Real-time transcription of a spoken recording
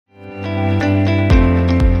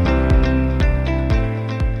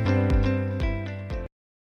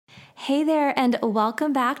Hey there, and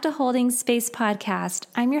welcome back to Holding Space Podcast.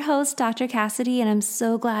 I'm your host, Dr. Cassidy, and I'm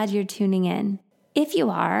so glad you're tuning in. If you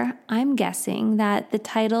are, I'm guessing that the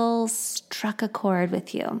title struck a chord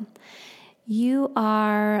with you. You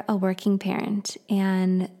are a working parent,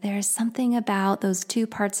 and there's something about those two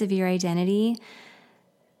parts of your identity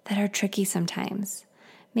that are tricky sometimes.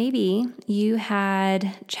 Maybe you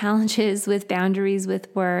had challenges with boundaries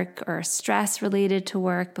with work or stress related to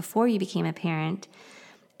work before you became a parent.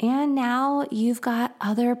 And now you've got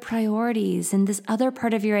other priorities in this other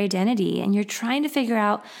part of your identity, and you're trying to figure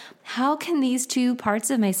out how can these two parts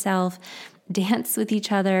of myself dance with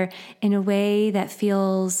each other in a way that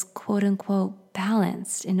feels quote unquote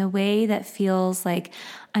balanced, in a way that feels like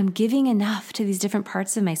I'm giving enough to these different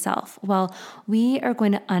parts of myself. Well, we are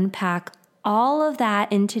going to unpack all of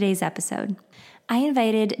that in today's episode. I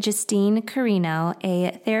invited Justine Carino,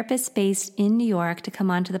 a therapist based in New York, to come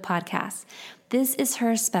onto the podcast. This is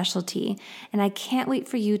her specialty, and I can't wait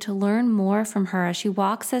for you to learn more from her as she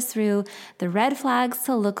walks us through the red flags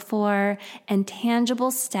to look for and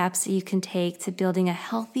tangible steps that you can take to building a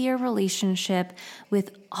healthier relationship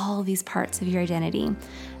with all these parts of your identity.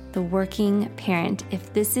 The working parent.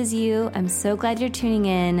 If this is you, I'm so glad you're tuning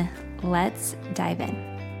in. Let's dive in.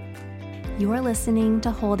 You're listening to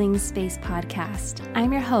Holding Space Podcast.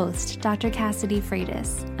 I'm your host, Dr. Cassidy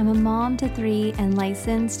Freitas. I'm a mom to 3 and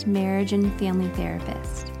licensed marriage and family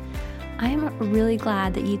therapist. I'm really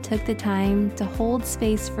glad that you took the time to hold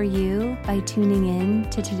space for you by tuning in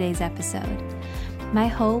to today's episode. My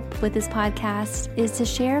hope with this podcast is to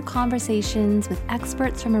share conversations with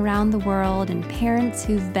experts from around the world and parents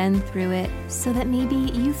who've been through it so that maybe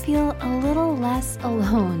you feel a little less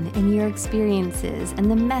alone in your experiences and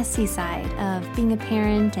the messy side of being a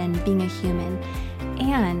parent and being a human,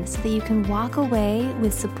 and so that you can walk away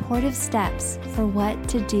with supportive steps for what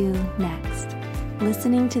to do next.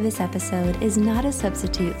 Listening to this episode is not a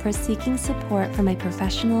substitute for seeking support from a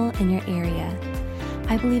professional in your area.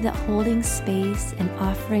 I believe that holding space and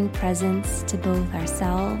offering presence to both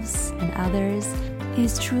ourselves and others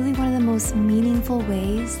is truly one of the most meaningful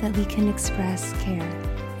ways that we can express care.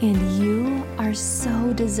 And you are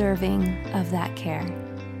so deserving of that care.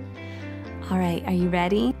 All right, are you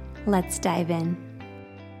ready? Let's dive in.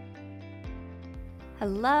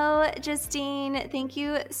 Hello, Justine. Thank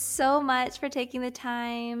you so much for taking the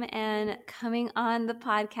time and coming on the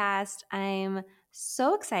podcast. I'm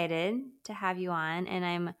so excited to have you on, and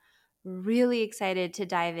I'm really excited to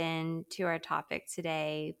dive into our topic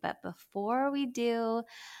today. But before we do,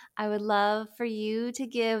 I would love for you to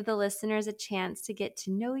give the listeners a chance to get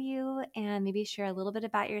to know you and maybe share a little bit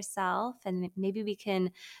about yourself, and maybe we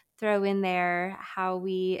can throw in there how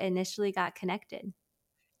we initially got connected.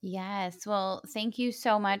 Yes. Well, thank you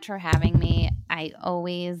so much for having me. I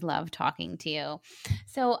always love talking to you.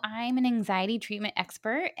 So, I'm an anxiety treatment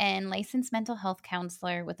expert and licensed mental health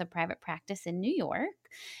counselor with a private practice in New York.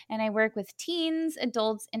 And I work with teens,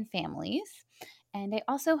 adults, and families. And I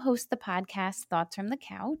also host the podcast Thoughts from the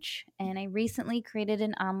Couch. And I recently created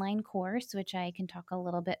an online course, which I can talk a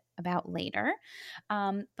little bit about later.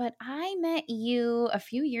 But I met you a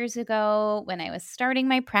few years ago when I was starting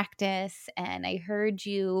my practice, and I heard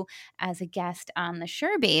you as a guest on the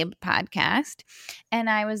Sure Babe podcast. And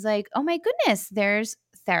I was like, oh my goodness, there's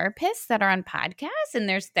therapists that are on podcasts and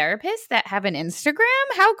there's therapists that have an Instagram.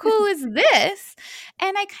 How cool is this?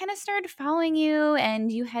 And I kind of started following you,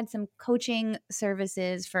 and you had some coaching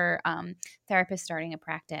services for therapists starting a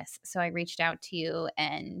practice. So I reached out to you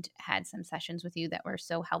and had some sessions with you that were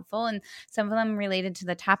so helpful. And some of them related to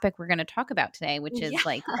the topic we're going to talk about today, which is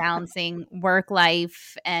like balancing work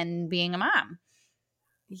life and being a mom.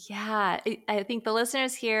 Yeah, I think the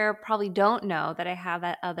listeners here probably don't know that I have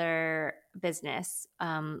that other business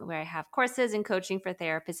where I have courses and coaching for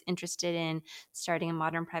therapists interested in starting a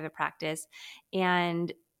modern private practice.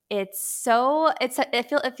 And it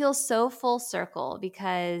feels so full circle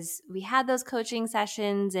because we had those coaching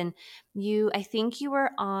sessions, and I think you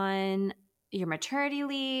were on your maternity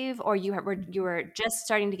leave, or you were just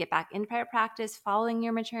starting to get back in private practice following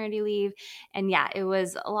your maternity leave. And yeah, it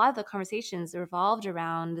was a lot of the conversations revolved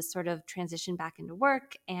around this sort of transition back into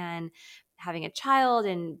work and having a child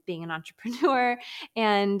and being an entrepreneur.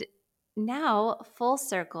 And now, full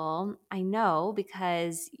circle, I know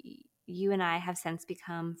because you and I have since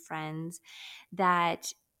become friends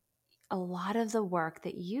that a lot of the work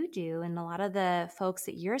that you do and a lot of the folks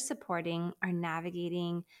that you're supporting are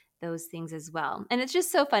navigating those things as well. And it's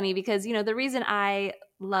just so funny because, the reason I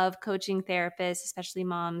love coaching therapists, especially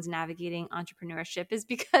moms navigating entrepreneurship, is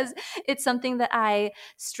because it's something that I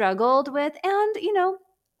struggled with. And,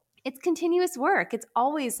 it's continuous work. It's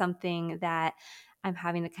always something that I'm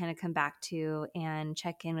having to kind of come back to and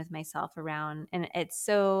check in with myself around. And it's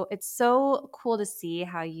so cool to see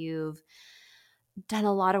how you've done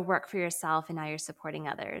a lot of work for yourself and now you're supporting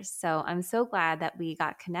others. So I'm so glad that we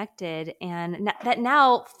got connected and that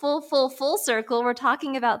now full circle, we're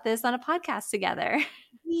talking about this on a podcast together.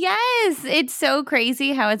 Yes, it's so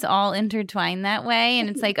crazy how it's all intertwined that way. And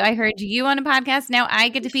it's like, I heard you on a podcast. Now I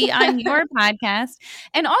get to be on your podcast.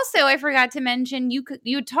 And also, I forgot to mention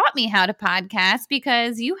you taught me how to podcast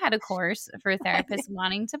because you had a course for therapists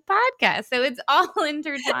wanting to podcast. So it's all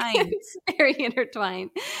intertwined. It's very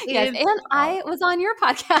intertwined. Yes. It's And all, I was on your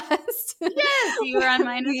podcast. yes, you were on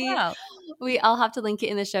mine as we, well. we all have to link it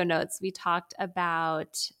in the show notes. We talked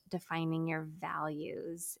about defining your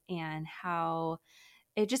values and how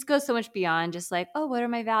it just goes so much beyond just like, oh, what are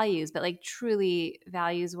my values? But like truly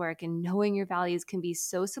values work, and knowing your values can be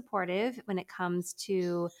so supportive when it comes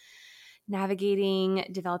to navigating,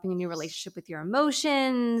 developing a new relationship with your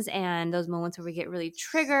emotions and those moments where we get really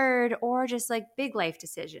triggered, or just like big life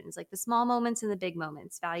decisions, like the small moments and the big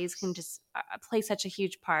moments. Values can just play such a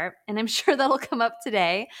huge part. And I'm sure that'll come up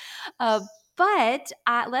today. But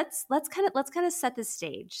let's kind of set the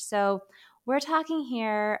stage. So we're talking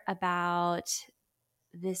here about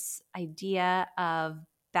this idea of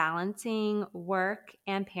balancing work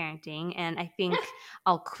and parenting. And I think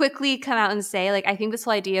I'll quickly come out and say, like, I think this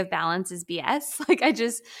whole idea of balance is BS. Like, I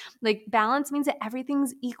just, like, balance means that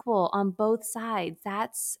everything's equal on both sides.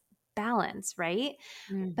 That's balance, right?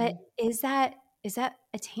 But Mhm. is that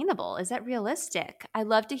attainable? Is that realistic? I'd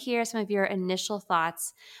love to hear some of your initial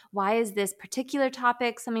thoughts. Why is this particular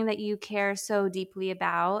topic something that you care so deeply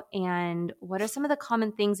about? And what are some of the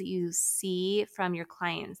common things that you see from your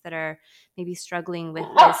clients that are maybe struggling with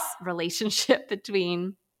this relationship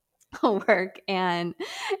between work and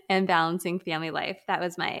balancing family life? That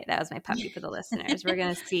was my puppy for the listeners. We're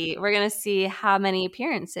gonna see how many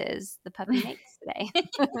appearances the puppy makes today.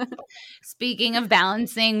 Speaking of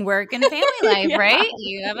balancing work and family life, Yeah. right?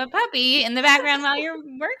 You have a puppy in the background while you're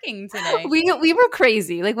working today. We were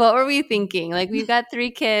crazy. Like, what were we thinking? Like, we've got 3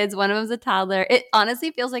 kids. One of them's a toddler. It honestly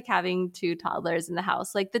feels like having 2 toddlers in the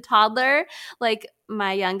house. Like the toddler, like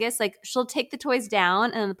my youngest, like she'll take the toys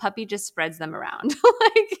down and the puppy just spreads them around.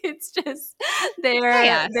 Like it's just they're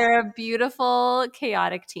Chaos. they're a beautiful,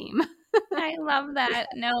 chaotic team. I love that.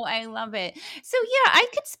 No, I love it. So, yeah, I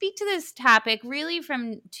could speak to this topic really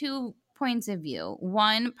from 2 points of view.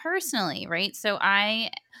 One, personally, right? So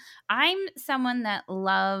I'm someone that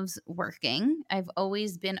loves working. I've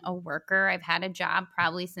always been a worker. I've had a job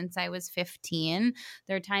probably since I was 15.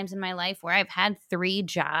 There are times in my life where I've had 3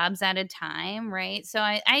 jobs at a time, right? So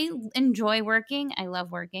I enjoy working. I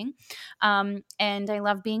love working. And I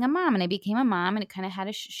love being a mom. And I became a mom, and it kind of had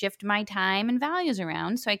to shift my time and values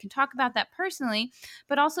around. So I can talk about that personally,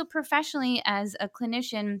 but also professionally as a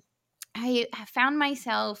clinician. I have found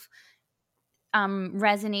myself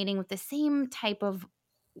resonating with the same type of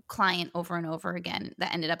client over and over again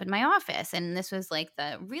that ended up in my office. And this was like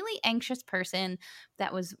the really anxious person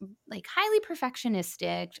that was like highly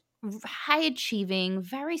perfectionistic, high achieving,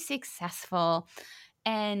 very successful,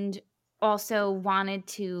 and also wanted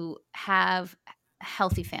to have a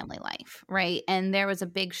healthy family life, right? And there was a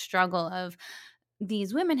big struggle of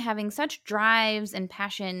these women having such drives and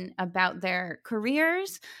passion about their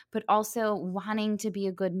careers, but also wanting to be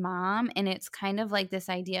a good mom. And it's kind of like this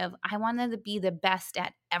idea of, I wanted to be the best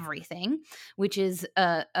at everything, which is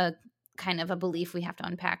a kind of a belief we have to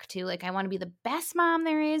unpack too. Like, I want to be the best mom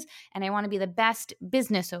there is, and I want to be the best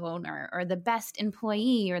business owner or the best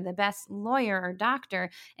employee or the best lawyer or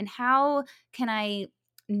doctor. And how can I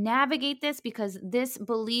navigate this, because this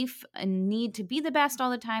belief and need to be the best all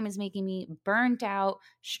the time is making me burnt out,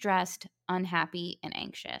 stressed, unhappy, and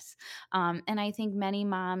anxious. And I think many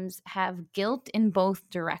moms have guilt in both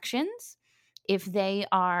directions. If they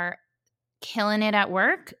are killing it at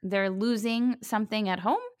work, they're losing something at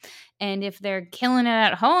home. And if they're killing it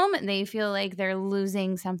at home, they feel like they're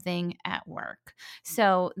losing something at work.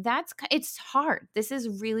 So it's hard. This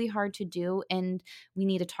is really hard to do. And we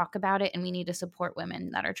need to talk about it, and we need to support women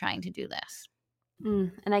that are trying to do this.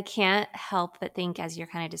 And I can't help but think, as you're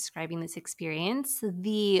kind of describing this experience,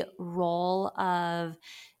 the role of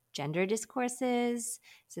gender discourses,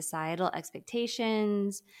 societal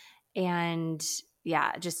expectations, and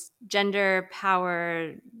yeah, just gender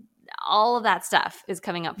power, all of that stuff is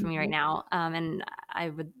coming up for me right Mhm. now. And I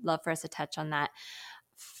would love for us to touch on that.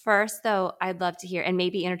 First, though, I'd love to hear, and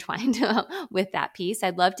maybe intertwined with that piece,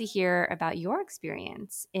 I'd love to hear about your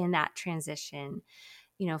experience in that transition,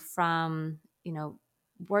 from,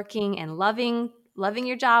 working and loving loving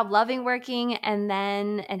your job, loving working, and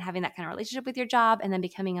having that kind of relationship with your job, and then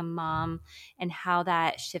becoming a mom, and how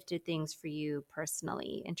that shifted things for you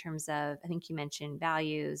personally in terms of, I think you mentioned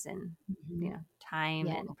values and, Mhm. time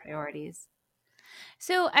Yeah. and priorities.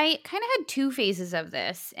 So I kind of had two phases of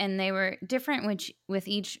this, and they were different with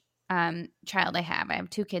each child I have. I have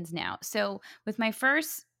two kids now. So with my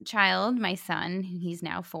first child, my son, he's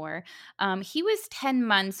now 4, he was 10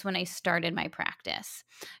 months when I started my practice.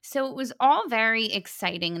 So it was all very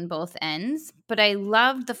exciting in both ends, but I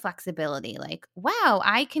loved the flexibility. Like, wow,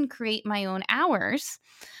 I can create my own hours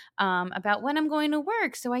about when I'm going to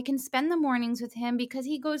work, so I can spend the mornings with him because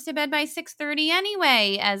he goes to bed by 6:30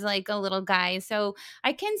 anyway as like a little guy. So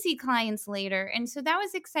I can see clients later. And so that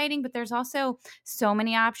was exciting, but there's also so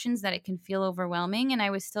many options that it can feel overwhelming. And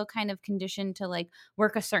I was still kind of conditioned to like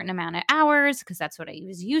work a certain amount of hours because that's what I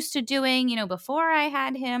was used to doing. Before I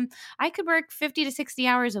had him, I could work 50 to 60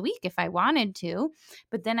 hours a week if I wanted to.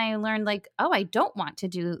 But then I learned like, oh, I don't want to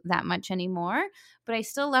do that much anymore, but I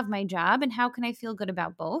still love my job. And how can I feel good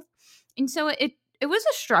about both? And so it was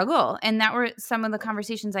a struggle, and that were some of the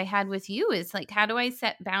conversations I had with you, is like, how do I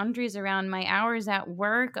set boundaries around my hours at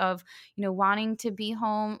work of, wanting to be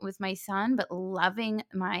home with my son but loving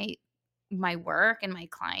my work and my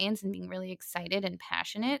clients and being really excited and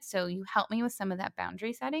passionate. So you helped me with some of that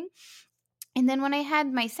boundary setting. And then when I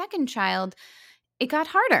had my second child, it got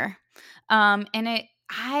harder. And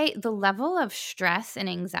the level of stress and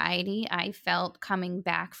anxiety I felt coming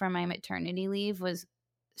back from my maternity leave was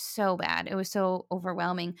so bad. It was so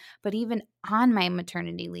overwhelming. But even on my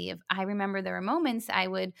maternity leave, I remember there were moments I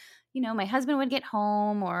would, my husband would get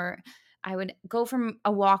home, or I would go from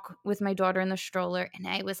a walk with my daughter in the stroller, and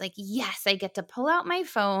I was like, yes, I get to pull out my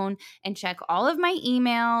phone and check all of my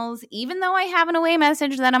emails, even though I have an away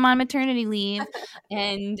message that I'm on maternity leave.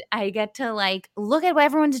 And I get to like look at what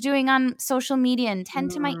everyone's doing on social media and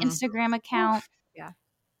tend to my Mm. Instagram account, Oof. Yeah.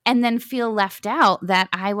 and then feel left out that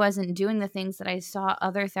I wasn't doing the things that I saw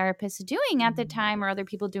other therapists doing at the Mm. time, or other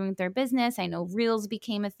people doing with their business. I know reels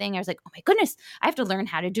became a thing. I was like, oh my goodness, I have to learn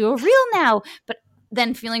how to do a reel now. But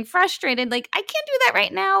then feeling frustrated, like, I can't do that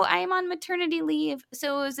right now. I am on maternity leave.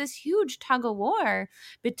 So it was this huge tug of war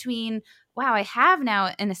between, wow, I have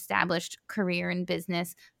now an established career in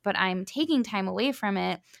business, but I'm taking time away from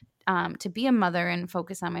it to be a mother and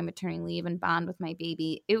focus on my maternity leave and bond with my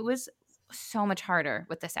baby. It was so much harder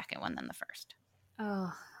with the second one than the first.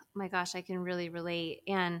 Oh my gosh, I can really relate.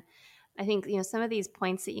 And I think, some of these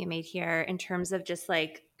points that you made here in terms of just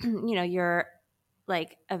like, your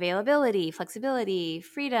like availability, flexibility,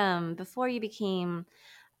 freedom before you became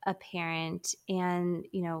a parent, and,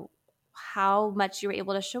 how much you were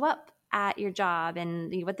able to show up at your job,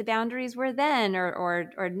 and what the boundaries were then,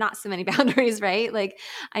 or not so many boundaries, right? Like,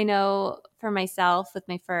 I know for myself with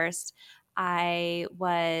my first, I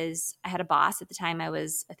had a boss at the time. I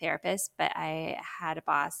was a therapist, but I had a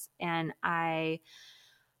boss, and I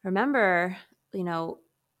remember, you know,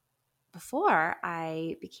 before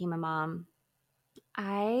I became a mom,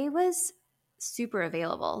 I was super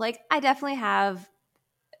available. Like, I definitely have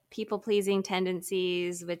people pleasing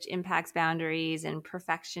tendencies, which impacts boundaries, and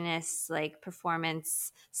perfectionists, like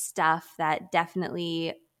performance stuff that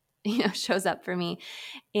definitely, shows up for me.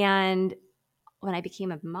 And when I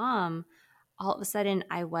became a mom, all of a sudden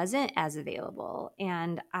I wasn't as available,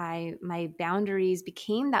 and my boundaries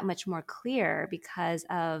became that much more clear because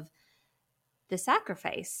of the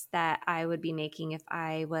sacrifice that I would be making if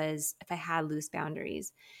I had loose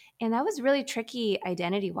boundaries. And that was really tricky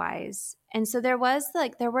identity wise. And so there were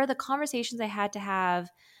the conversations I had to have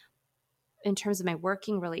in terms of my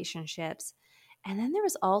working relationships. And then there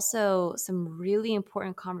was also some really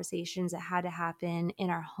important conversations that had to happen in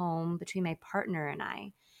our home between my partner and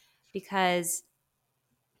I, because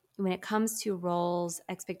when it comes to roles,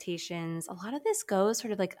 expectations, a lot of this goes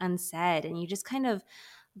sort of like unsaid, and you just kind of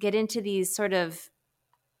get into these sort of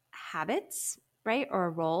habits, right, or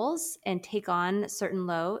roles, and take on certain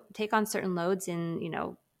loads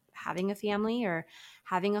in, having a family or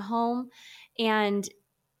having a home. And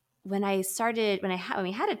when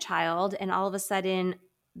we had a child, and all of a sudden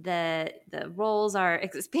the roles are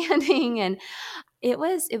expanding, and it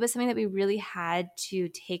was something that we really had to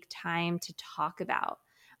take time to talk about.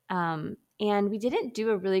 And we didn't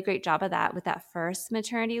do a really great job of that with that first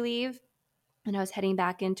maternity leave. When I was heading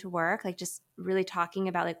back into work, like, just really talking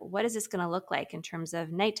about, like, what is this going to look like in terms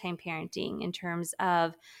of nighttime parenting, in terms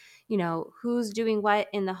of, who's doing what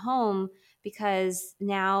in the home, because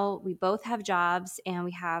now we both have jobs, and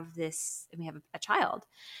we have a child.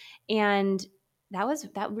 And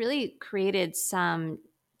that really created some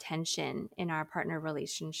tension in our partner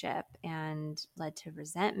relationship, and led to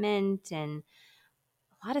resentment, and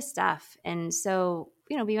lot of stuff. And so,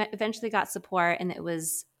 we eventually got support, and it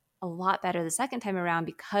was a lot better the second time around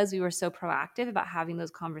because we were so proactive about having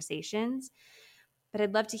those conversations. But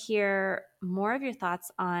I'd love to hear more of your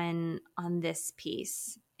thoughts on this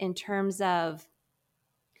piece in terms of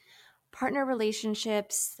partner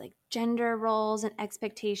relationships, like gender roles and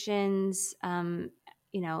expectations, in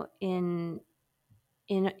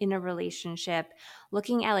a relationship,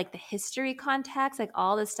 looking at like the history context, like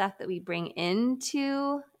all the stuff that we bring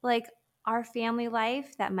into like our family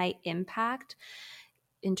life that might impact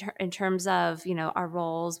in terms of our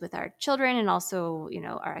roles with our children, and also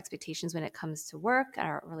our expectations when it comes to work,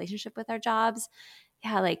 our relationship with our jobs.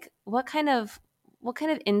 Yeah, like what kind of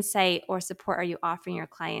insight or support are you offering your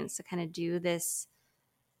clients to kind of do this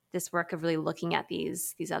work of really looking at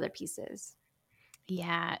these other pieces?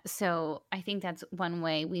 Yeah, so I think that's one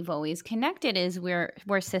way we've always connected is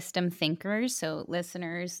we're system thinkers. So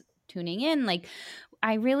listeners tuning in, like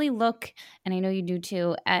I really look, and I know you do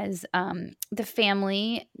too, as the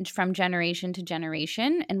family from generation to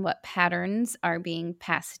generation and what patterns are being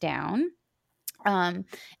passed down,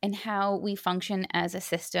 and how we function as a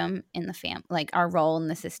system in the like our role in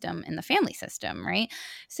the system, in the family system, right?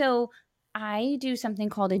 So I do something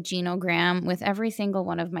called a genogram with every single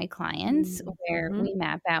one of my clients where Mm-hmm. we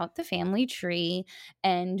map out the family tree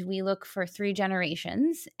and we look for 3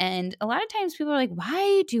 generations. And a lot of times people are like,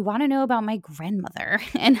 why do you want to know about my grandmother?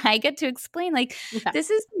 And I get to explain, like, Yeah. this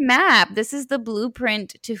is the map, this is the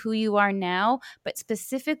blueprint to who you are now, but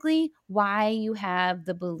specifically why you have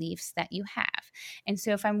the beliefs that you have. And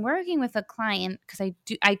so if I'm working with a client, because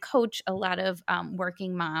I coach a lot of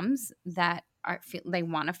working moms that feel they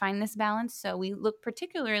want to find this balance. So we look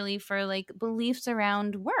particularly for like beliefs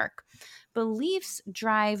around work. Beliefs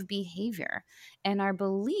drive behavior, and our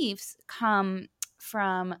beliefs come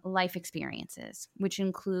from life experiences, which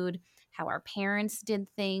include how our parents did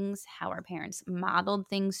things, how our parents modeled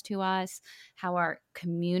things to us, how our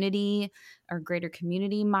community or greater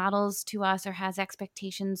community models to us or has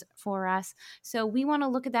expectations for us. So we want to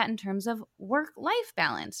look at that in terms of work-life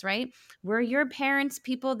balance, right? Were your parents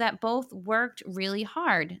people that both worked really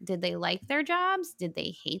hard? Did they like their jobs? Did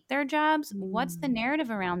they hate their jobs? What's the Mm.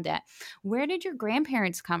 narrative around that? Where did your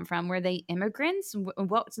grandparents come from? Were they immigrants?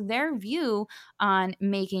 What's their view on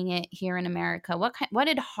making it here in America? What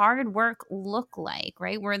did hard work look like,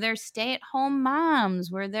 right? Were there stay-at-home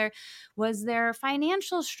moms? Was there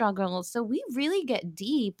financial struggles? So we really get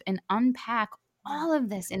deep and unpack all of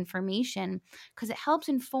this information because it helps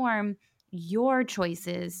inform your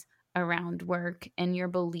choices around work and your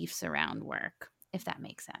beliefs around work, if that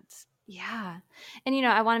makes sense. Yeah. And,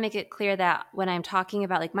 I want to make it clear that when I'm talking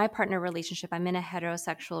about like my partner relationship, I'm in a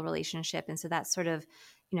heterosexual relationship. And so that's sort of,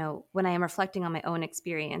 when I am reflecting on my own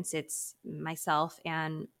experience, it's myself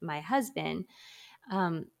and my husband.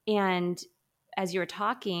 And as you were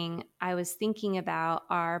talking, I was thinking about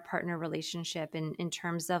our partner relationship in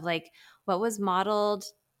terms of like what was modeled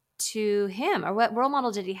to him, or what role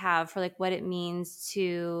model did he have for like what it means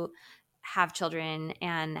to have children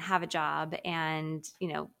and have a job and,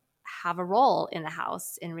 have a role in the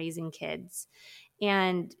house in raising kids.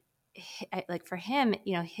 And like for him,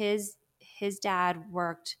 his dad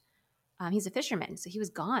worked, he's a fisherman, so he was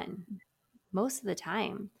gone most of the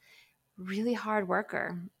time, really hard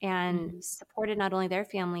worker, and Mhm. supported not only their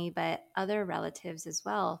family but other relatives as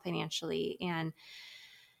well financially. And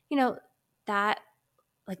that,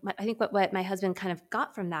 like, I think what my husband kind of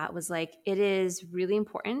got from that was like it is really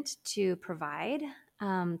important to provide,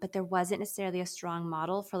 but there wasn't necessarily a strong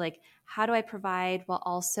model for like how do I provide while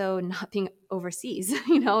also not being overseas,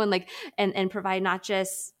 and like and provide not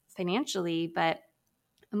just financially but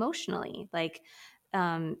emotionally, like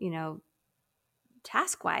um, you know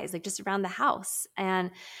task wise, like just around the house.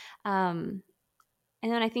 Um, and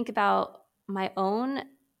then I think about my own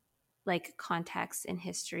like context and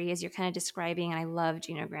history as you're kind of describing. And I love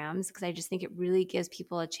genograms because I just think it really gives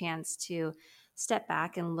people a chance to step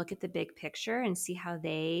back and look at the big picture and see how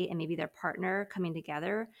they and maybe their partner coming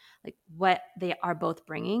together, like what they are both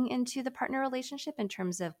bringing into the partner relationship in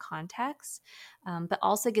terms of context, but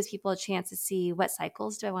also gives people a chance to see what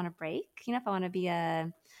cycles do I want to break, if I want to be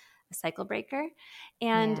a cycle breaker.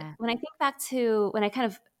 And Yeah. when I think back to when I kind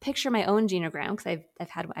of picture my own genogram, because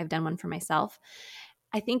I've done one for myself,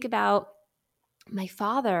 I think about my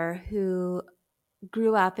father who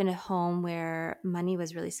grew up in a home where money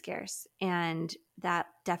was really scarce, and that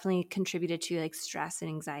definitely contributed to like stress and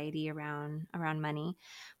anxiety around money.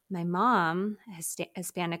 My mom, a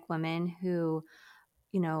Hispanic woman who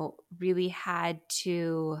really had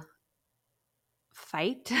to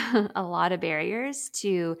fight a lot of barriers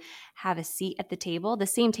to have a seat at the table, the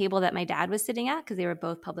same table that my dad was sitting at, because they were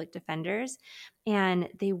both public defenders, and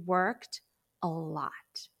they worked a lot.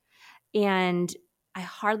 And I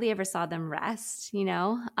hardly ever saw them rest,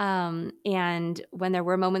 and when there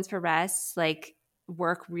were moments for rest, like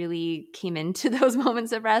work really came into those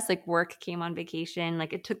moments of rest, like work came on vacation,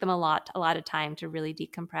 like it took them a lot of time to really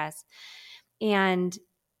decompress. And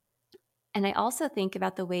I also think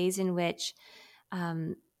about the ways in which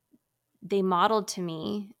um, they modeled to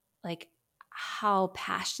me, like how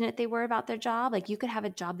passionate they were about their job. Like you could have a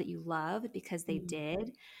job that you love because they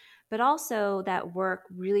did, but also that work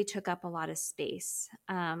really took up a lot of space.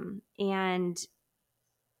 And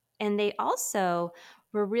they also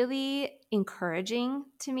were really encouraging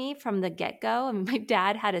to me from the get-go. I mean, my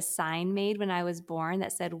dad had a sign made when I was born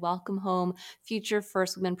that said, "Welcome home, future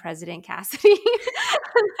first woman president Cassidy."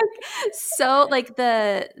 So like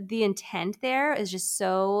the intent there is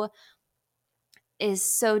so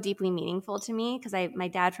deeply meaningful to me, because my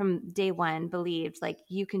dad from day one believed like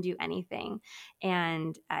you can do anything.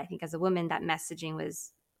 And I think as a woman, that messaging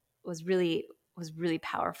was really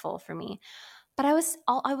powerful for me. But I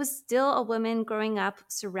was still a woman growing up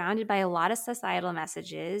surrounded by a lot of societal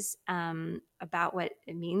messages about what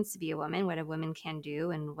it means to be a woman, what a woman can do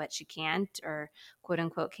and what she can't, or quote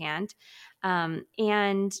unquote can't.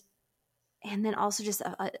 And then also just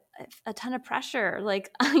a ton of pressure, like,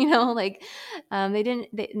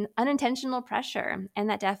 unintentional pressure. And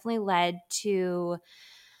that definitely led to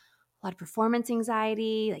a lot of performance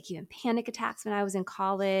anxiety, like even panic attacks when I was in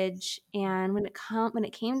college. And when it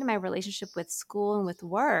came to my relationship with school and with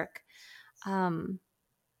work,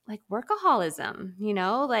 like workaholism,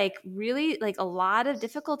 like really like a lot of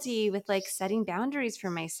difficulty with like setting boundaries for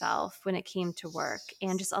myself when it came to work,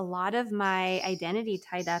 and just a lot of my identity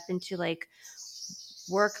tied up into like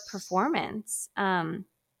work performance. And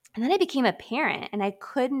then I became a parent and I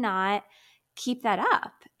could not keep that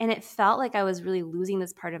up. And it felt like I was really losing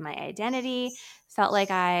this part of my identity, felt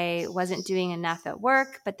like I wasn't doing enough at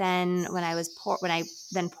work. But then when I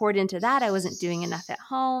then poured into that, I wasn't doing enough at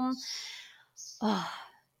home. Oh,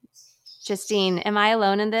 Justine, am I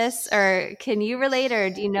alone in this, or can you relate, or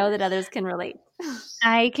do you know that others can relate?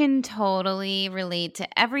 I can totally relate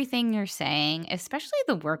to everything you're saying, especially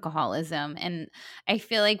the workaholism. And I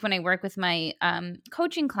feel like when I work with my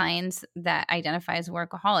coaching clients that identify as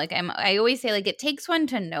workaholic, I always say, like, it takes one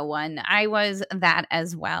to know one. I was that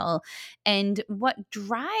as well. And what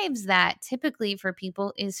drives that typically for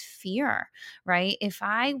people is fear, right? If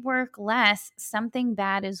I work less, something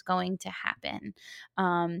bad is going to happen.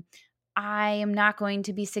 I am not going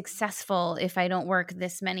to be successful if I don't work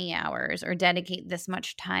this many hours or dedicate this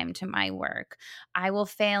much time to my work. I will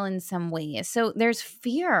fail in some ways. So there's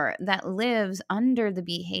fear that lives under the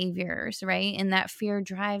behaviors, right? And that fear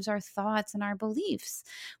drives our thoughts and our beliefs,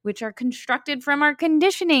 which are constructed from our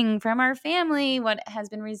conditioning, from our family, what has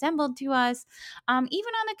been resembled to us, even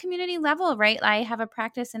on a community level, right? I have a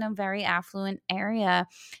practice in a very affluent area,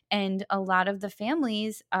 and a lot of the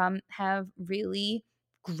families have really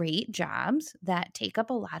great jobs that take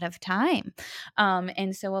up a lot of time.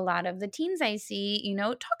 And so a lot of the teens I see,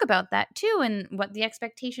 talk about that too, and what the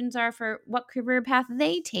expectations are for what career path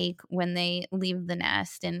they take when they leave the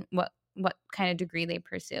nest, and what kind of degree they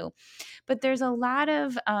pursue. But there's a lot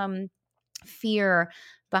of fear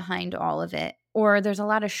behind all of it. Or there's a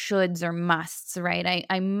lot of shoulds or musts, right?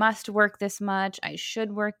 I must work this much. I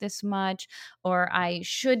should work this much. Or I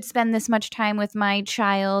should spend this much time with my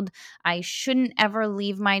child. I shouldn't ever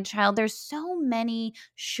leave my child. There's so many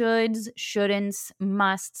shoulds, shouldn'ts,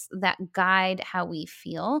 musts that guide how we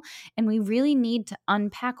feel. And we really need to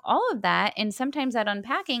unpack all of that. And sometimes that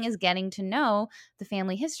unpacking is getting to know the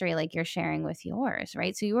family history, like you're sharing with yours,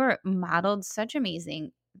 right? So you were modeled such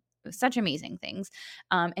amazing things.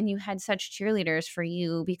 And you had such cheerleaders for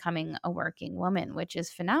you becoming a working woman, which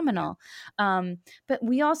is phenomenal. But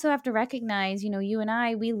we also have to recognize, you and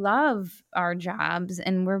I, we love our jobs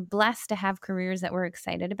and we're blessed to have careers that we're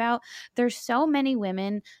excited about. There's so many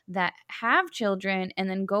women that have children and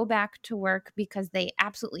then go back to work because they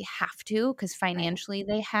absolutely have to, because financially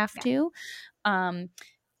they have to. Um,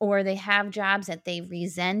 or they have jobs that they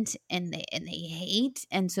resent and they hate,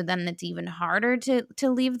 and so then it's even harder to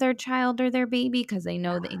leave their child or their baby because they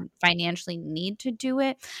know they financially need to do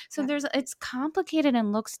it. So it's complicated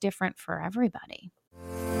and looks different for everybody.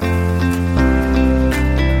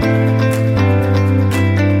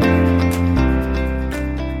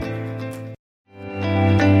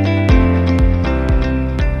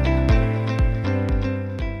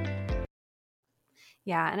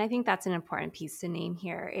 Yeah, and I think that's an important piece to name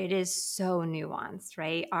here. It is so nuanced,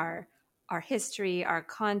 right? our history, our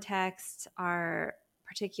context, our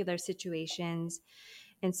particular situations.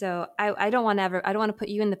 And so I don't want to put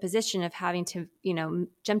you in the position of having to,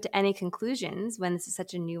 jump to any conclusions when this is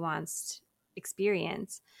such a nuanced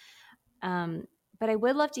experience. But I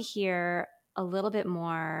would love to hear a little bit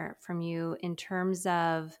more from you in terms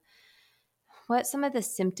of what some of the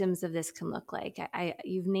symptoms of this can look like.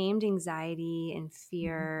 You've named anxiety and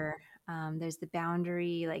fear. There's the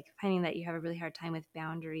boundary, like finding that you have a really hard time with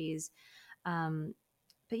boundaries. But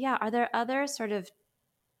yeah, are there other sort of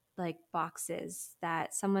like boxes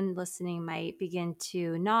that someone listening might begin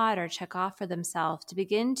to nod or check off for themselves to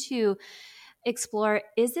begin to explore?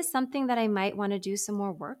 Is this something that I might want to do some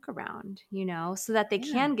more work around, so that they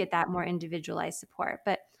Yeah. can get that more individualized support?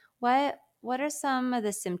 But what are some of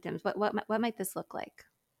the symptoms? What might this look like?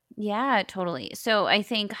 Yeah, totally. So I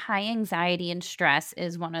think high anxiety and stress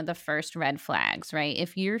is one of the first red flags, right?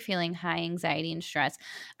 If you're feeling high anxiety and stress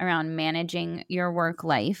around managing your work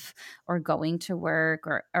life or going to work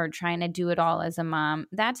or trying to do it all as a mom,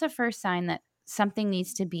 that's a first sign that something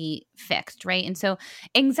needs to be fixed, right? And so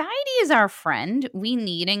anxiety is our friend. We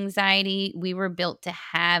need anxiety. We were built to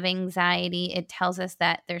have anxiety. It tells us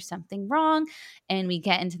that there's something wrong and we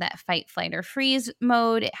get into that fight, flight, or freeze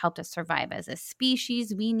mode. It helped us survive as a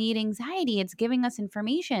species. We need anxiety. It's giving us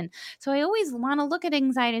information. So I always want to look at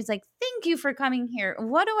anxiety as like, thank you for coming here.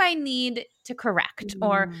 What do I need to correct?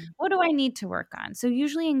 Or Mm, what do I need to work on? So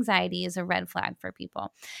usually anxiety is a red flag for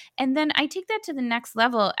people. And then I take that to the next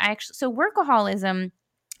level. So workaholism,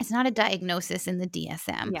 it's not a diagnosis in the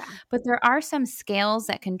DSM, yeah. but there are some scales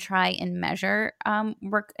that can try and measure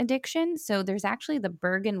work addiction. So there's actually the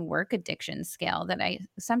Bergen work addiction scale that I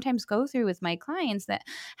sometimes go through with my clients that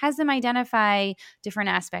has them identify different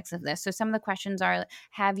aspects of this. So some of the questions are,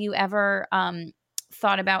 have you ever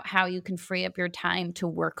thought about how you can free up your time to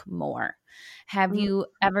work more? Have Mm. you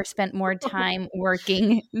ever spent more time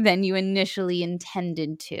working than you initially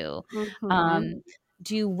intended to? Mhm. Um,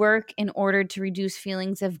 do you work in order to reduce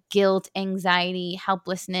feelings of guilt, anxiety,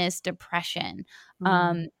 helplessness, depression?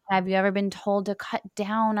 Mm. Have you ever been told to cut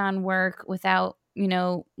down on work without,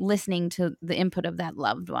 listening to the input of that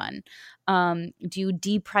loved one? Do you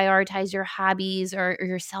deprioritize your hobbies or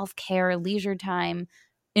your self care, leisure time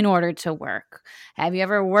in order to work? Have you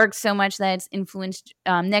ever worked so much that it's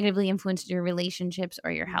negatively influenced your relationships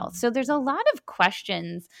or your health? Mm. So there's a lot of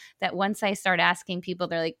questions that once I start asking people,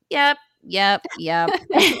 they're like, yep, yep, yep.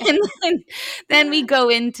 And then we go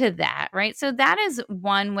into that, right? So that is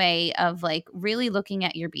one way of like really looking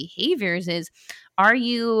at your behaviors is, are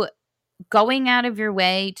you going out of your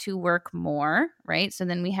way to work more, right? So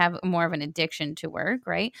then we have more of an addiction to work,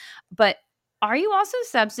 right? But are you also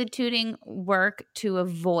substituting work to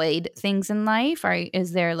avoid things in life?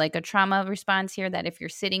 Is there like a trauma response here that if you're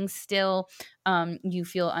sitting still, you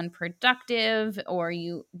feel unproductive or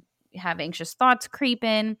you have anxious thoughts creep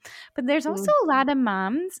in? But there's also Mm. a lot of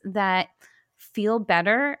moms that feel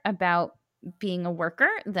better about being a worker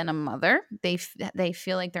than a mother. They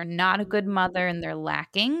feel like they're not a good mother and they're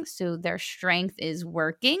lacking, so their strength is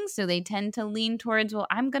working. So they tend to lean towards, well,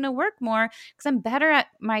 I'm going to work more because I'm better at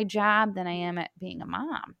my job than I am at being a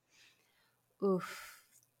mom. Oof.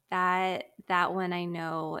 That one I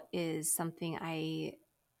know is something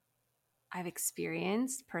I've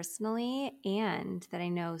experienced personally, and that I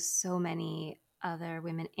know so many other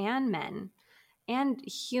women and men and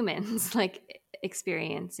humans like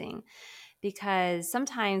experiencing. Because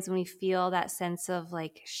sometimes when we feel that sense of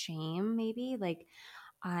like shame, maybe like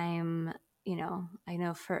I'm, I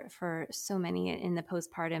know for so many in the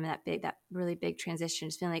postpartum, that really big transition,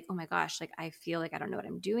 just feeling like, oh my gosh, like I feel like I don't know what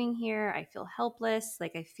I'm doing here. I feel helpless.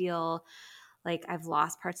 Like I feel like I've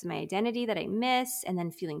lost parts of my identity that I miss, and then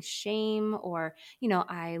feeling shame, or,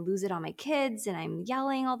 I lose it on my kids and I'm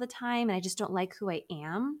yelling all the time and I just don't like who I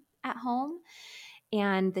am at home.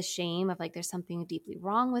 And the shame of like there's something deeply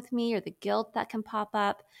wrong with me, or the guilt that can pop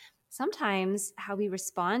up. Sometimes how we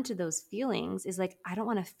respond to those feelings is like, I don't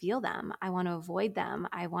want to feel them. I want to avoid them.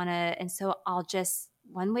 And so I'll just,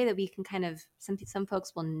 one way that we can kind of, some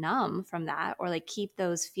folks will numb from that, or like keep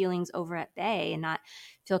those feelings over at bay and not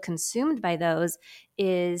feel consumed by those,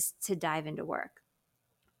 is to dive into work.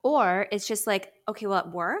 Or it's just like, okay, well,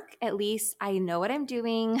 at work, at least I know what I'm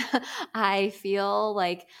doing. I feel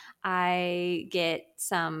like I get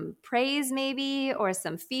some praise, maybe, or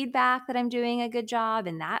some feedback that I'm doing a good job,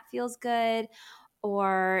 and that feels good.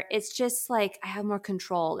 Or it's just like I have more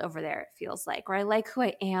control over there, it feels like. Or I like who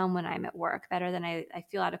I am when I'm at work better than I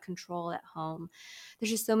feel out of control at home. There's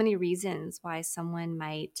just so many reasons why someone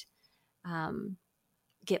might um,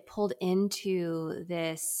 get pulled into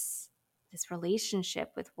this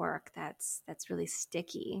relationship with work that's really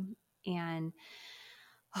sticky. And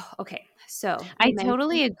okay, so I you mentioned,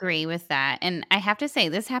 totally agree with that. And I have to say,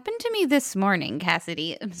 this happened to me this morning,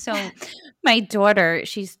 Cassidy. So, my daughter,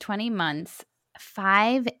 she's 20 months,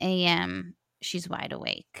 5 a.m., she's wide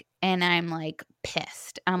awake. And I'm like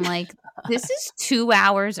pissed. I'm like, this is 2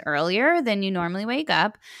 hours earlier than you normally wake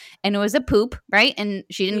up. And it was a poop, right? And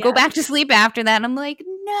she didn't go yeah. back to sleep after that. I'm like,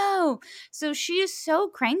 no. So she is so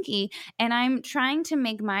cranky. And I'm trying to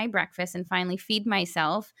make my breakfast and finally feed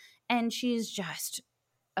myself. And she's just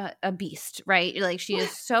a beast, right? Like she is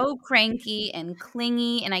so cranky and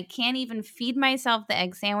clingy, and I can't even feed myself the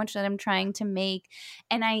egg sandwich that I'm trying to make.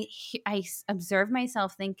 And observe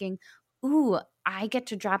myself thinking, "Ooh, I get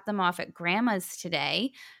to drop them off at grandma's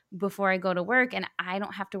today before I go to work, and I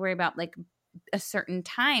don't have to worry about like a certain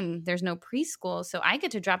time. There's no preschool, so I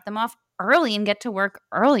get to drop them off early and get to work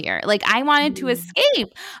earlier." Like I wanted to Mm,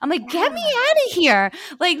 escape. I'm like, "Get me yeah. out of here.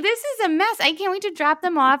 Like this is a mess. I can't wait to drop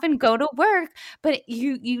them off and go to work." But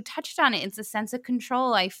you touched on it. It's a sense of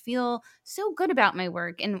control. I feel so good about my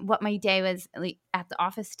work and what my day was like at the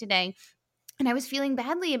office today. And I was feeling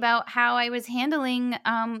badly about how I was handling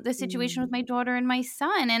the situation with Mm. my daughter and my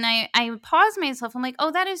son. And I paused myself. I'm like,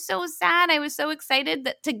 oh, that is so sad. I was so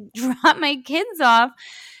excited to drop my kids off.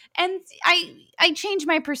 And I changed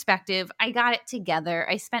my perspective. I got it together.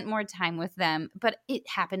 I spent more time with them. But it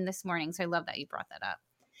happened this morning. So I love that you brought that up.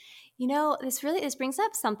 This brings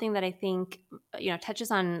up something that I think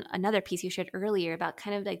touches on another piece you shared earlier about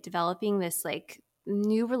kind of like developing this like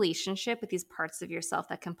new relationship with these parts of yourself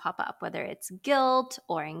that can pop up, whether it's guilt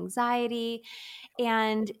or anxiety.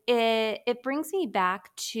 And it brings me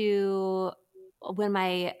back to when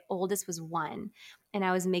my oldest was 1 and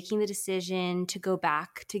I was making the decision to go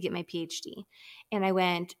back to get my PhD. And I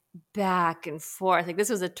went back and forth. Like this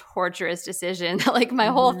was a torturous decision that like my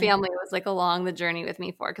whole Mhm. family was like along the journey with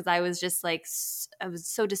me for, because I was just like I was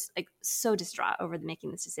so distraught over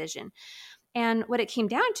making this decision. And what it came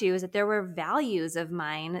down to is that there were values of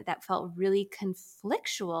mine that felt really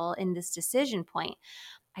conflictual in this decision point.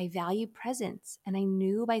 I value presence. And I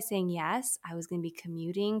knew by saying yes, I was going to be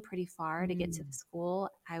commuting pretty far to get to the Mm. school.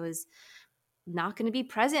 I was not going to be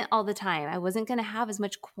present all the time. I wasn't going to have as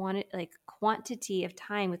much quantity of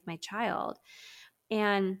time with my child.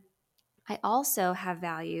 And I also have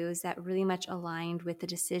values that really much aligned with the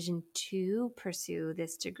decision to pursue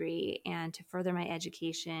this degree and to further my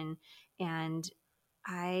education. And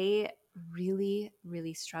I really,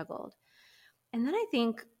 really struggled. And then I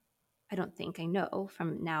know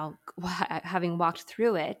from now having walked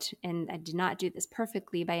through it, and I did not do this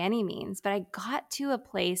perfectly by any means, but I got to a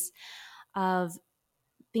place of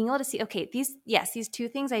being able to see, okay, these two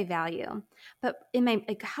things I value, but in my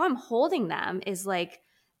like how I'm holding them is like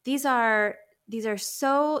these are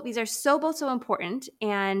so both so important,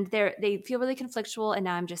 and they feel really conflictual, and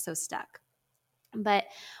now I'm just so stuck. But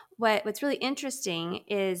what's really interesting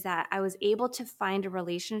is that I was able to find a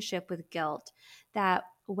relationship with guilt that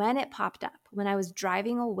when it popped up, when I was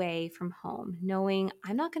driving away from home, knowing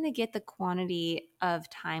I'm not going to get the quantity of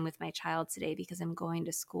time with my child today because I'm going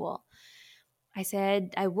to school, I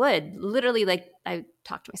said I would literally, like, I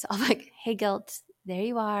talked to myself like, hey, guilt, there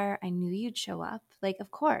you are. I knew you'd show up. Like,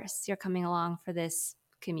 of course you're coming along for this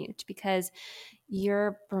commute because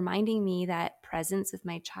you're reminding me that presence with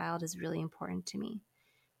my child is really important to me.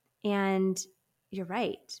 And you're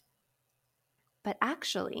right. But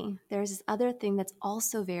actually, there's this other thing that's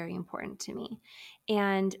also very important to me.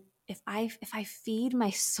 And if I feed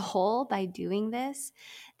my soul by doing this,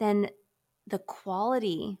 then the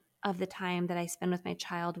quality of the time that I spend with my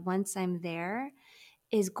child once I'm there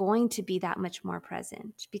is going to be that much more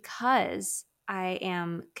present because I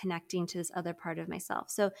am connecting to this other part of myself.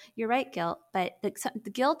 So you're right, guilt, but the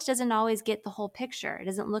guilt doesn't always get the whole picture. It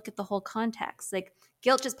doesn't look at the whole context. Like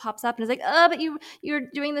guilt just pops up and is like, oh, but you're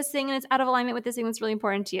doing this thing and it's out of alignment with this thing that's really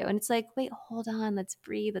important to you. And it's like, wait, hold on, let's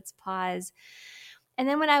breathe, let's pause. And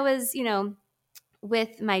then when I was,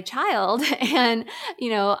 with my child and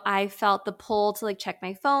I felt the pull to like check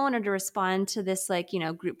my phone or to respond to this like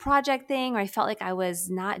group project thing, or I felt like I was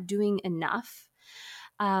not doing enough,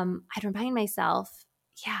 I'd remind myself,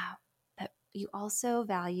 yeah, but you also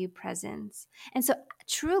value presence. And so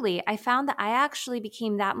truly I found that I actually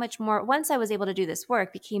became that much more, once I was able to do this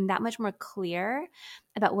work, became that much more clear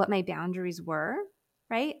about what my boundaries were,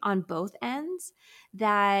 right, on both ends,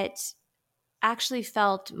 that actually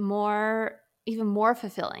felt even more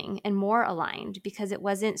fulfilling and more aligned because it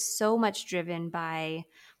wasn't so much driven by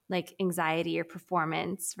like anxiety or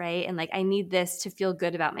performance, right? And like, I need this to feel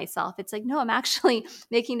good about myself. It's like, no, I'm actually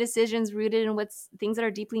making decisions rooted in what's things that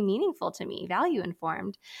are deeply meaningful to me, value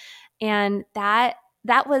informed. And that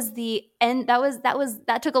that was the end.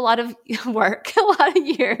 That took a lot of work, a lot of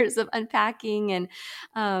years of unpacking. And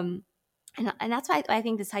that's why I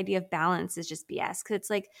think this idea of balance is just BS. Cause it's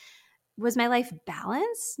like, was my life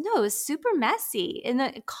balanced? No, it was super messy.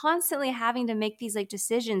 And constantly having to make these like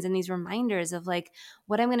decisions and these reminders of like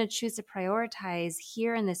what I'm going to choose to prioritize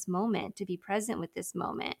here in this moment, to be present with this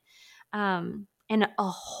moment. And a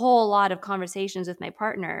whole lot of conversations with my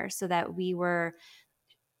partner so that we were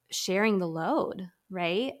sharing the load,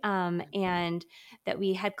 right? And that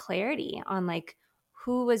we had clarity on like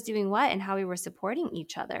who was doing what and how we were supporting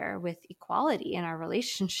each other with equality in our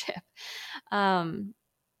relationship. Um,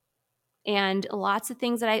 and lots of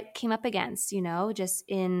things that I came up against, just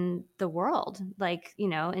in the world, like,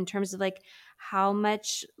 in terms of like how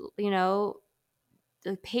much,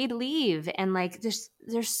 the paid leave, and like there's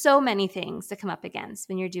so many things to come up against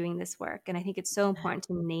when you're doing this work. And I think it's so important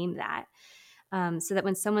to name that. So that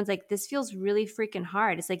when someone's like, this feels really freaking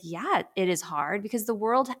hard, it's like, yeah, it is hard because the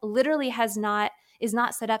world literally is not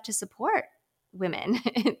set up to support women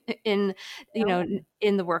in,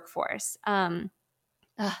 in the workforce.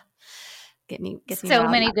 Ugh, gets me So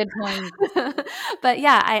riled many up. good points. But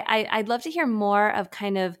yeah, I'd love to hear more of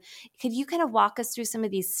could you kind of walk us through some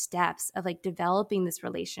of these steps of like developing this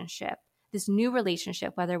relationship, this new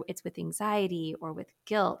relationship, whether it's with anxiety or with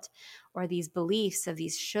guilt or these beliefs of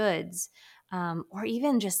these shoulds, or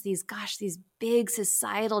even just these big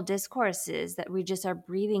societal discourses that we just are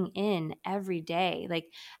breathing in every day. Like,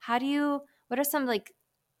 what are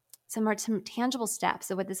some tangible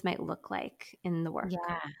steps of what this might look like in the work?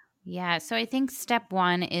 Yeah. Yeah. So I think step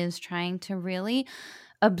one is trying to really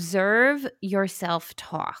observe your self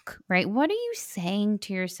talk, right? What are you saying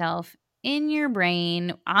to yourself in your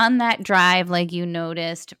brain on that drive, like you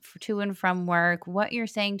noticed to and from work? What you're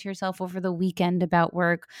saying to yourself over the weekend about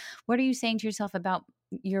work? What are you saying to yourself about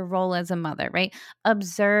your role as a mother, right?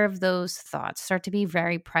 Observe those thoughts. Start to be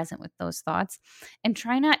very present with those thoughts and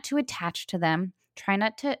try not to attach to them. Try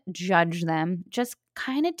not to judge them. Just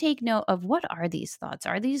kind of take note of what are these thoughts?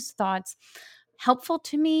 Are these thoughts helpful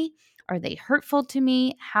to me? Are they hurtful to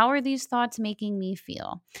me? How are these thoughts making me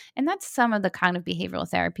feel? And that's some of the kind of behavioral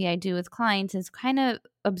therapy I do with clients, is kind of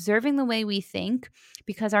observing the way we think,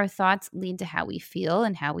 because our thoughts lead to how we feel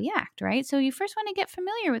and how we act, right? So you first want to get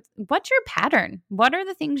familiar with what's your pattern? What are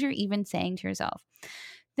the things you're even saying to yourself?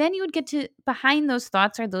 Then you would get to behind those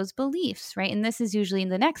thoughts are those beliefs, right? And this is usually in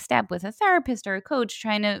the next step with a therapist or a coach,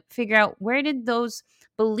 trying to figure out where did those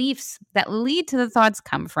beliefs that lead to the thoughts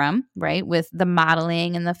come from, right? With the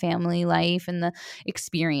modeling and the family life and the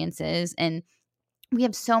experiences. And we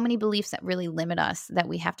have so many beliefs that really limit us that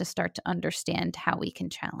we have to start to understand how we can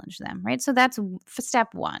challenge them, right? So that's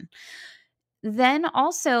step one. Then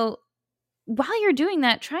also, while you're doing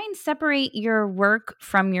that, try and separate your work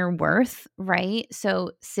from your worth, right?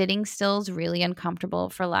 So sitting still is really uncomfortable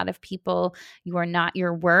for a lot of people. You are not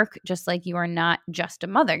your work, just like you are not just a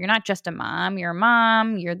mother. You're not just a mom. You're a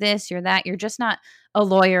mom. You're this, you're that. You're just not a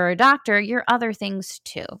lawyer or a doctor. You're other things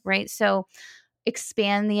too, right? So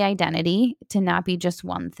expand the identity to not be just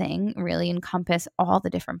one thing, really encompass all the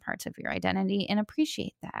different parts of your identity and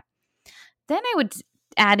appreciate that. Then I would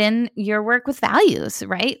add in your work with values,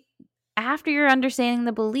 right? After you're understanding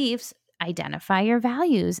the beliefs, identify your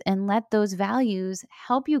values and let those values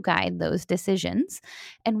help you guide those decisions.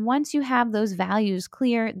 And once you have those values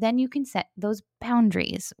clear, then you can set those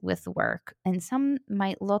boundaries with work. And some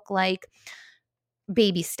might look like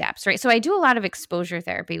baby steps, right? So I do a lot of exposure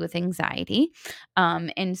therapy with anxiety.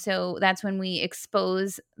 And so that's when we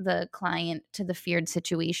expose the client to the feared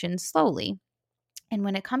situation slowly. And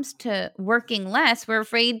when it comes to working less, we're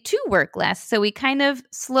afraid to work less. So we kind of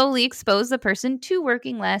slowly expose the person to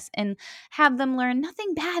working less and have them learn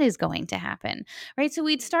nothing bad is going to happen, right? So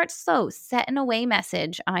we'd start slow, set an away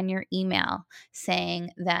message on your email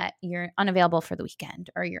saying that you're unavailable for the weekend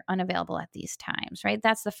or you're unavailable at these times, right?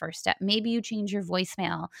 That's the first step. Maybe you change your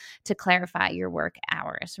voicemail to clarify your work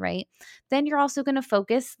hours, right? Then you're also going to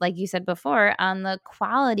focus, like you said before, on the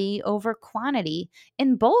quality over quantity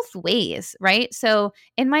in both ways, right? So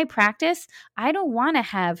in my practice, I don't want to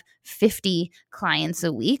have 50 clients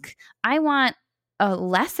a week. I want a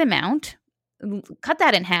less amount, cut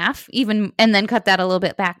that in half, even, and then cut that a little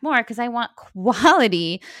bit back more, because I want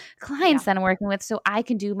quality clients that I'm working with so I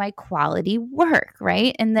can do my quality work,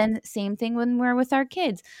 right? And then same thing when we're with our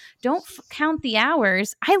kids. Don't count the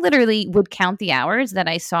hours. I literally would count the hours that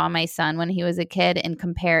I saw my son when he was a kid and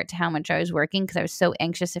compare it to how much I was working, because I was so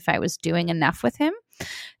anxious if I was doing enough with him.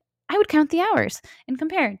 I would count the hours and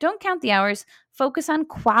compare. Don't count the hours. focus on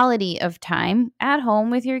quality of time at home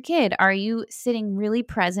with your kid. Are you sitting really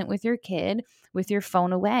present with your kid with your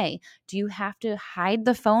phone away? Do you have to hide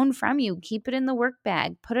the phone from you? Keep it in the work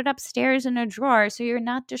bag, put it upstairs in a drawer so you're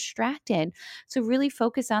not distracted. So really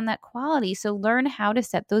focus on that quality. So learn how to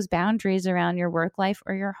set those boundaries around your work life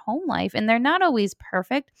or your home life. And they're not always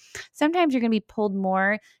perfect. Sometimes you're going to be pulled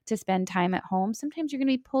more to spend time at home. Sometimes you're going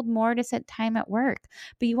to be pulled more to set time at work.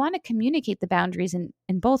 But you want to communicate the boundaries in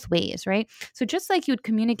both ways, right? So just like you would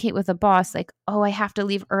communicate with a boss, like, oh, I have to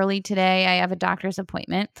leave early today, I have a doctor's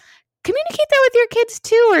appointment. Communicate that with your kids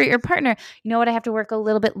too, or your partner. You know what? I have to work a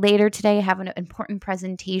little bit later today. I have an important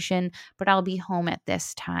presentation, but I'll be home at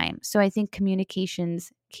this time. So I think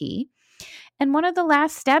communication's key. And one of the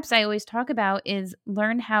last steps I always talk about is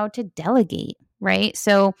learn how to delegate, right?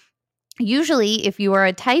 So usually, if you are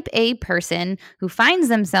a type A person who finds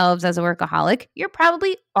themselves as a workaholic, you're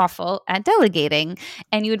probably awful at delegating.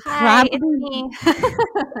 And you would Hi, it's probably me.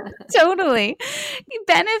 totally. You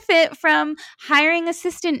benefit from hiring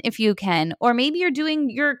assistant if you can, or maybe you're doing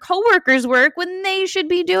your coworkers' work when they should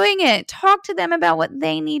be doing it. Talk to them about what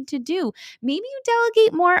they need to do. Maybe you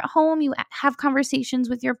delegate more at home. You have conversations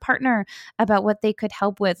with your partner about what they could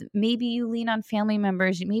help with. Maybe you lean on family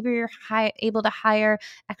members. Maybe you're able to hire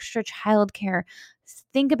extra childcare.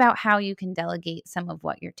 Think about how you can delegate some of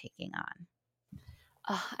what you're taking on.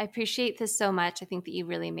 Oh, I appreciate this so much. I think that you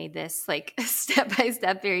really made this like step by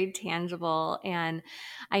step very tangible. And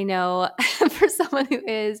I know for someone who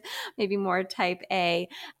is maybe more type A,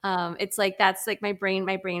 it's like that's like my brain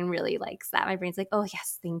really likes that. My brain's like, oh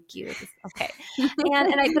yes, thank you. Okay.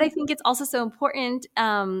 But I think it's also so important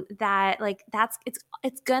that like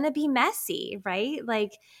it's gonna be messy, right?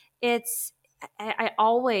 Like it's I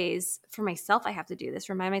always, for myself, I have to do this,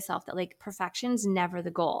 remind myself that like perfection's never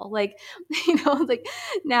the goal. Like, like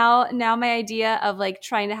now my idea of like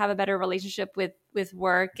trying to have a better relationship with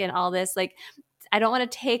work and all this, like I don't want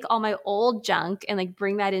to take all my old junk and like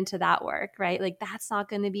bring that into that work, right? Like that's not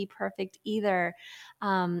going to be perfect either.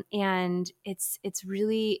 And it's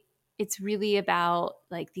really about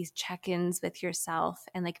like these check-ins with yourself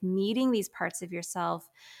and like meeting these parts of yourself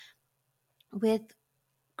with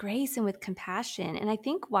grace and with compassion. And I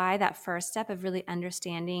think why that first step of really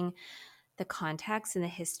understanding the context and the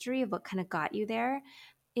history of what kind of got you there,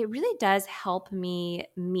 it really does help me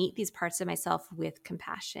meet these parts of myself with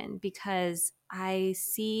compassion because I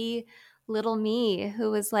see little me who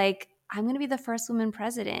was like, I'm going to be the first woman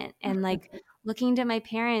president. And like looking to my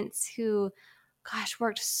parents who, gosh,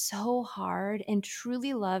 worked so hard and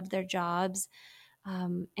truly loved their jobs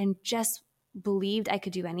and just believed I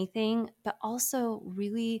could do anything, but also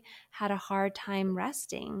really had a hard time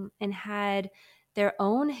resting and had their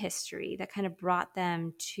own history that kind of brought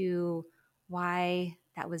them to why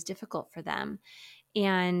that was difficult for them.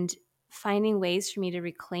 And finding ways for me to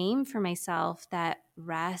reclaim for myself that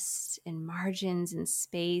rest and margins and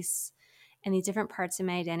space and these different parts of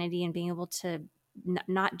my identity and being able to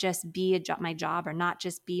not just be my job or not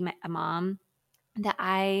just be a mom, that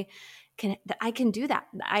I can do that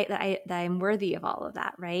I'm worthy of all of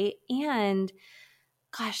that, right? And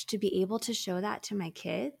gosh, to be able to show that to my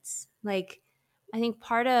kids, like I think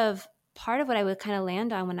part of what I would kind of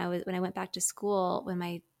land on when I went back to school when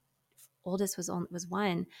my oldest was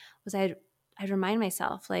one was I'd remind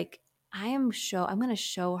myself like I'm going to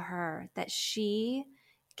show her that she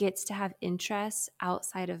gets to have interests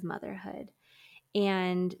outside of motherhood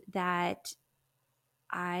and that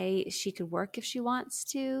she could work if she wants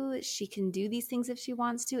to. She can do these things if she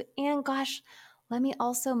wants to. And gosh, let me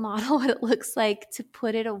also model what it looks like to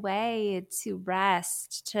put it away, to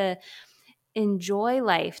rest, to enjoy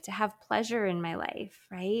life, to have pleasure in my life,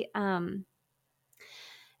 right?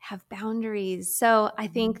 Have boundaries. So I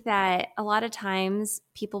think that a lot of times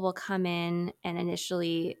people will come in and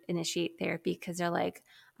initially initiate therapy because they're like,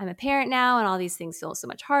 I'm a parent now and all these things feel so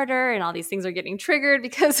much harder and all these things are getting triggered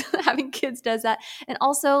because having kids does that. And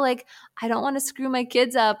also like, I don't want to screw my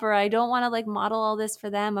kids up or I don't want to like model all this for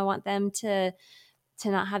them. I want them to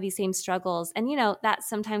not have these same struggles. And that's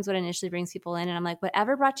sometimes what initially brings people in. And I'm like,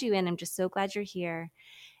 whatever brought you in, I'm just so glad you're here.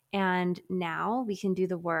 And now we can do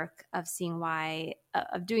the work of seeing why,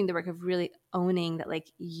 of doing the work of really owning that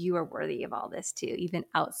like you are worthy of all this too, even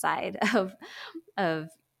outside of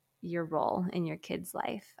your role in your kid's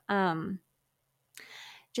life.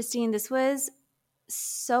 Justine, this was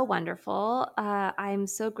so wonderful. I'm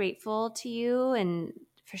so grateful to you and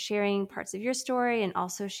for sharing parts of your story and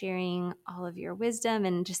also sharing all of your wisdom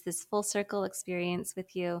and just this full circle experience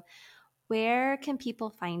with you. Where can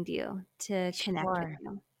people find you to connect with Sure.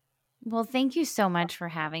 you? Well, thank you so much for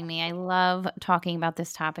having me. I love talking about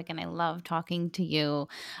this topic and I love talking to you.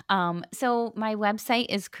 So, my website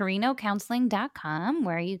is carinocounseling.com,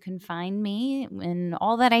 where you can find me and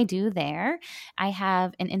all that I do there. I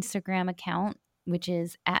have an Instagram account, which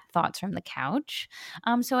is at Thoughts from the Couch.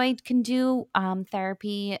 So, I can do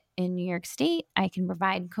therapy in New York State. I can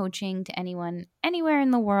provide coaching to anyone anywhere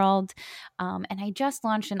in the world. And I just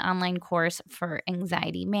launched an online course for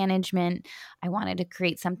anxiety management. I wanted to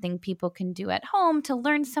create something people can do at home to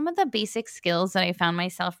learn some of the basic skills that I found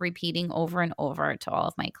myself repeating over and over to all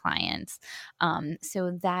of my clients.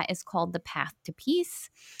 So that is called The Path to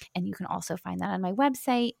Peace. And you can also find that on my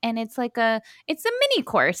website. And it's a mini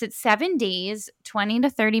course. It's 7 days, 20 to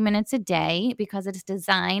 30 minutes a day, because it's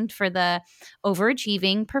designed for the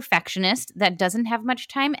overachieving perfectionist that doesn't have much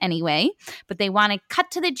time anyway, but they want to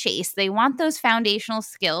cut to the chase. They want those foundational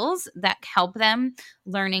skills that help them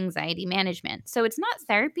learn anxiety management. So it's not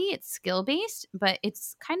therapy, it's skill based, but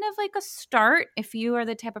it's kind of like a start if you are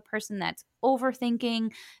the type of person that's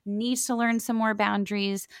overthinking, needs to learn some more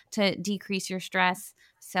boundaries to decrease your stress.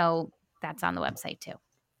 So that's on the website too.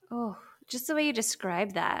 Oh, just the way you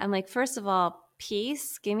described that. I'm like, first of all,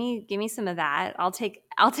 peace. Give me some of that. I'll take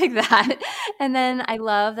that. And then I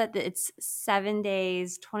love that it's 7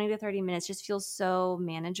 days, 20 to 30 minutes. Just feels so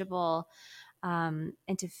manageable. And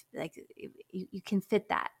you can fit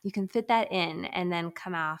that. You can fit that in, and then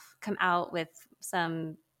come out with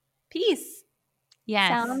some peace. Yes.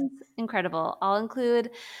 Sounds incredible. I'll include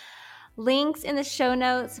links in the show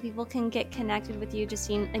notes so people can get connected with you.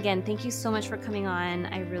 Justine, again, thank you so much for coming on.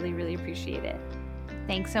 I really, really appreciate it.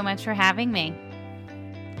 Thanks so much for having me.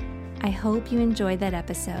 I hope you enjoyed that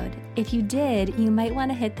episode. If you did, you might want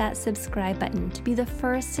to hit that subscribe button to be the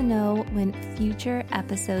first to know when future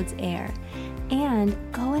episodes air. And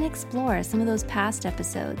go and explore some of those past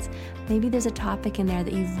episodes. Maybe there's a topic in there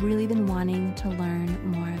that you've really been wanting to learn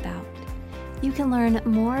more about. You can learn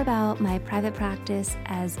more about my private practice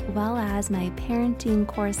as well as my parenting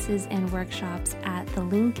courses and workshops at the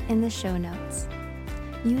link in the show notes.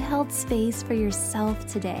 You held space for yourself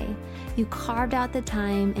today. You carved out the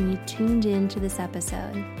time and you tuned in to this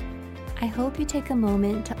episode. I hope you take a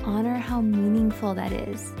moment to honor how meaningful that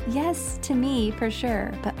is. Yes, to me for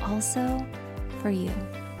sure, but also for you.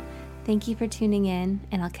 Thank you for tuning in,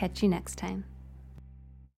 and I'll catch you next time.